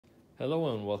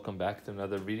Hello and welcome back to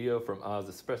another video from Oz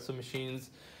Espresso Machines.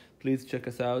 Please check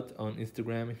us out on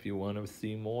Instagram if you want to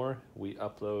see more. We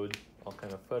upload all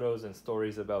kind of photos and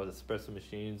stories about espresso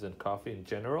machines and coffee in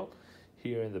general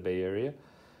here in the Bay Area.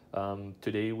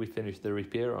 Today we finished the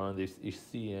repair on this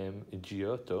ECM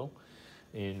Giotto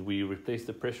and we replaced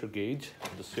the pressure gauge.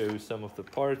 I'll just show you some of the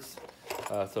parts.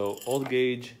 So old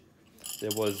gauge,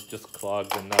 there was just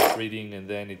clogged and not reading, and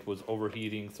then it was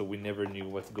overheating, so we never knew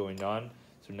what's going on.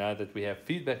 So now that we have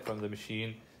feedback from the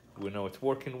machine, we know it's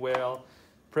working well.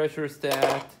 Pressure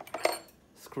stat,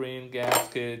 screen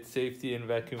gasket, safety and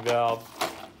vacuum valve,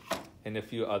 and a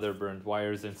few other burned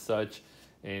wires and such.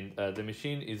 And the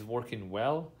machine is working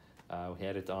well. We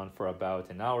had it on for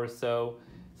about an hour or so.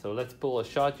 So let's pull a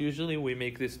shot. Usually we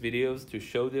make these videos to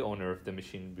show the owner of the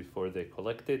machine before they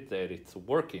collect it that it's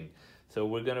working. So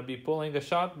we're gonna be pulling a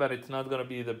shot, but it's not gonna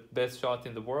be the best shot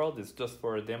in the world. It's just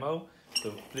for a demo.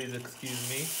 So please excuse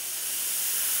me.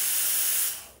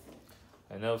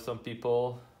 I know some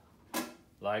people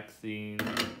like seeing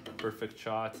perfect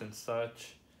shots and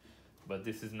such, but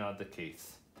this is not the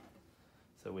case.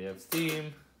 So we have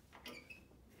steam.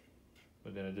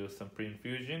 We're gonna do some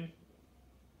pre-infusion.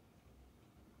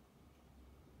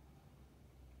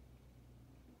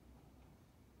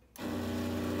 There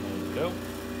we go.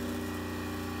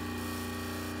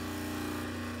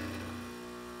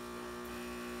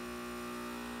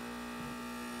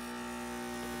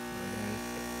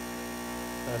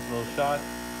 Nice little shot.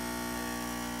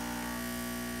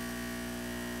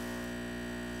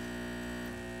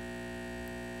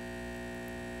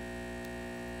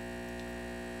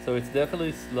 So it's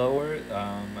definitely slower.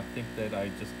 I think that I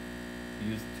just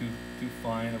used too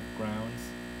fine of grounds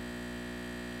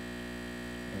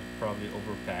and probably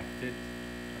overpacked it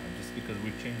just because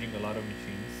we're changing a lot of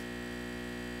machines.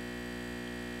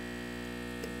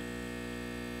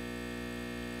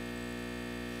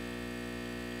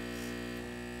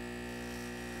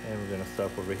 And we're gonna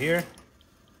stop over here.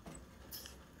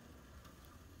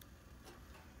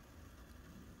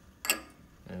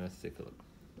 And let's take a look.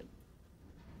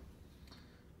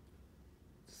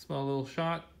 Small little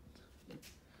shot.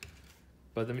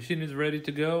 But the machine is ready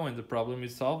to go and the problem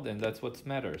is solved, and that's what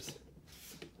matters.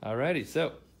 Alrighty,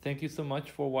 so thank you so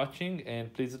much for watching,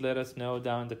 and please let us know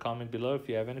down in the comment below if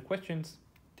you have any questions.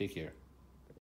 Take care.